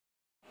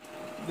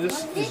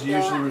This is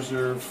usually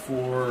reserved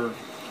for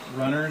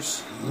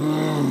runners,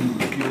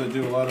 people that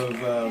do a lot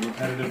of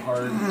repetitive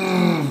hard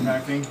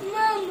compacting.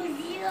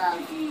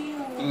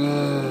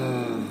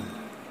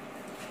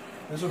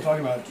 That's what I'm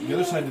talking about. The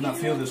other side did not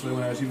feel this way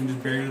when I was even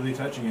just barely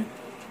touching it.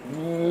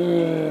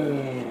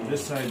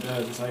 This side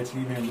does. This IT,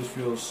 man, just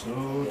feels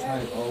so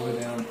tight all the way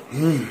down.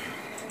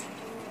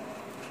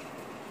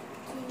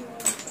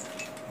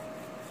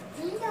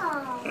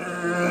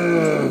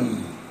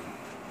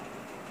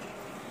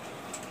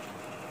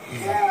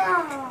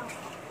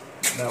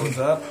 That one's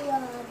up.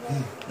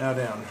 Now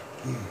down.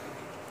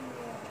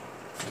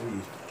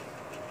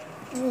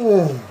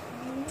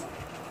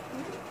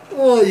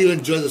 Oh, you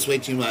enjoy this way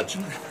too much.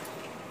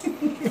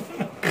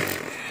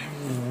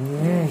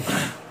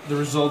 The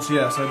results,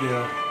 yes, I do.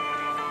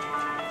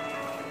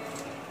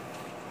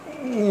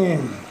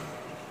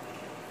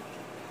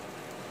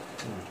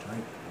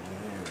 Right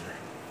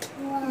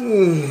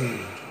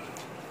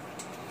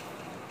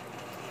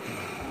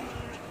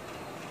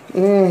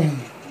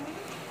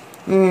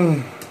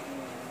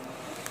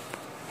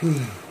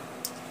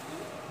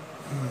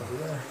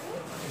there.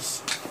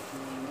 Nice.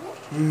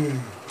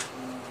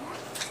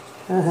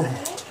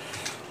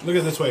 Look at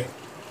it this way.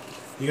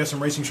 You got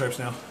some racing stripes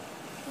now.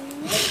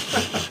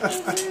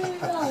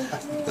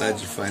 Glad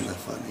you find that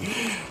funny.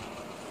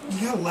 You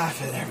gotta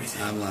laugh at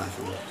everything. I'm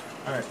laughing.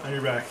 Alright, on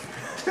your back.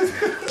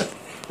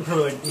 You're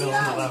probably like, no,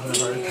 I'm not laughing that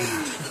hard.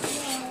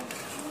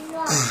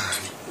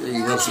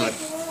 You rub some of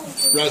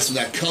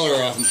that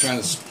color off. I'm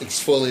trying to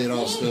exfoliate it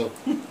all still.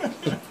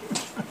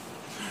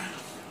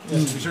 Yeah,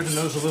 if you start to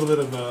notice a little bit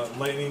of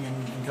lightning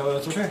and color,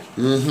 that's okay.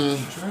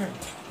 That's right.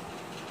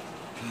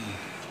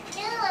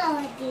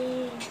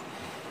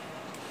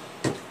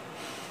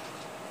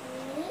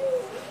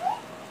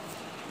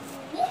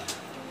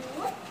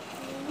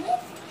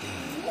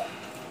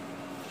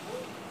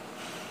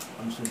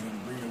 I'm just going to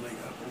bring your leg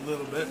up a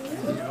little bit.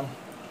 There we go.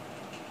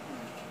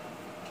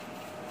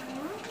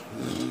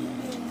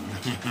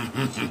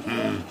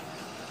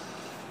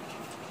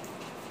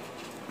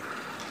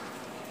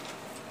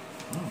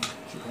 Oh,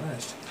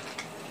 surprised.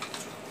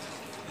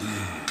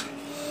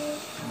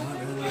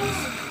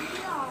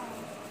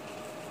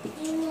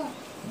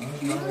 Not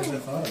as hard as I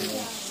thought it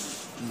was.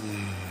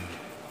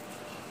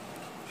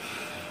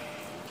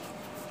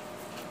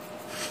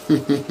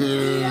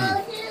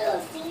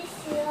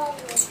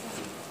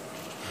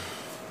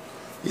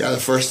 Yeah, the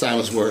first time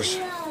was worse.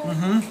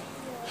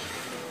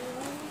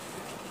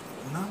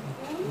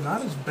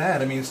 Not as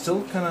bad. I mean, it's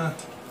still kind of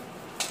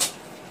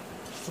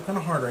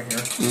hard right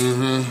here.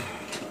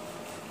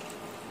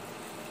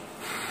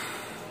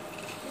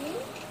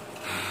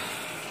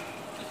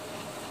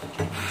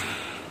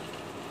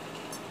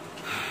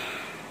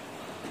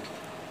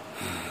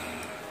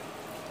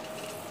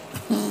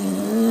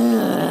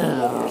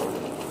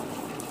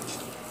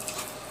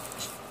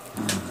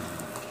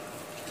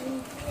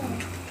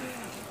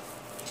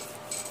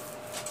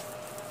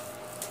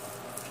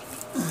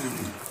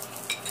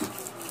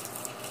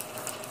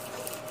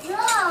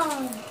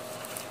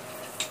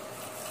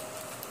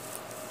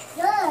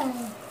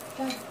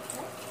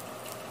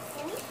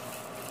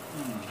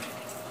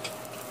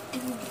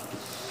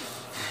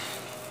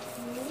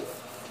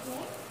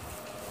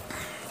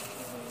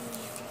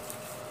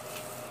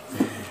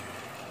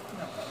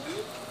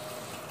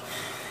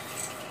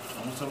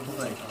 Almost over the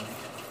leg, honey.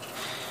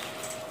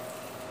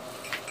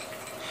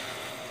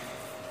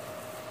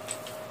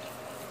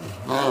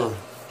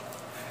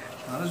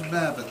 Not as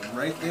bad, but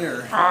right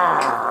there.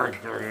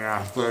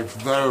 Yeah, but it's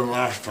better than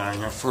last time.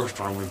 That first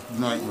time was a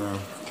nightmare.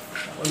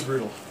 That was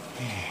brutal.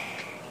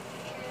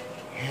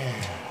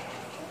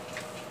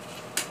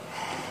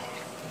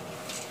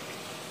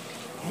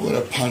 Would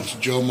have punched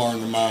Joe Mar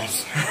in the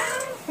mouth.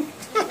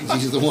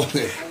 He's the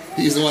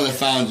one that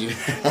found you.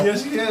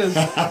 Yes, he is.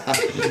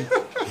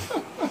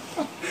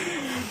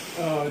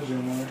 Oh,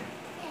 Joe Mar.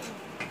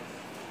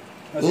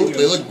 Ooh,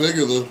 they look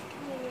bigger though.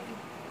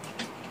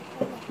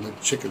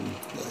 Like chicken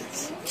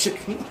legs.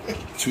 Chicken.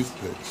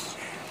 Toothpicks.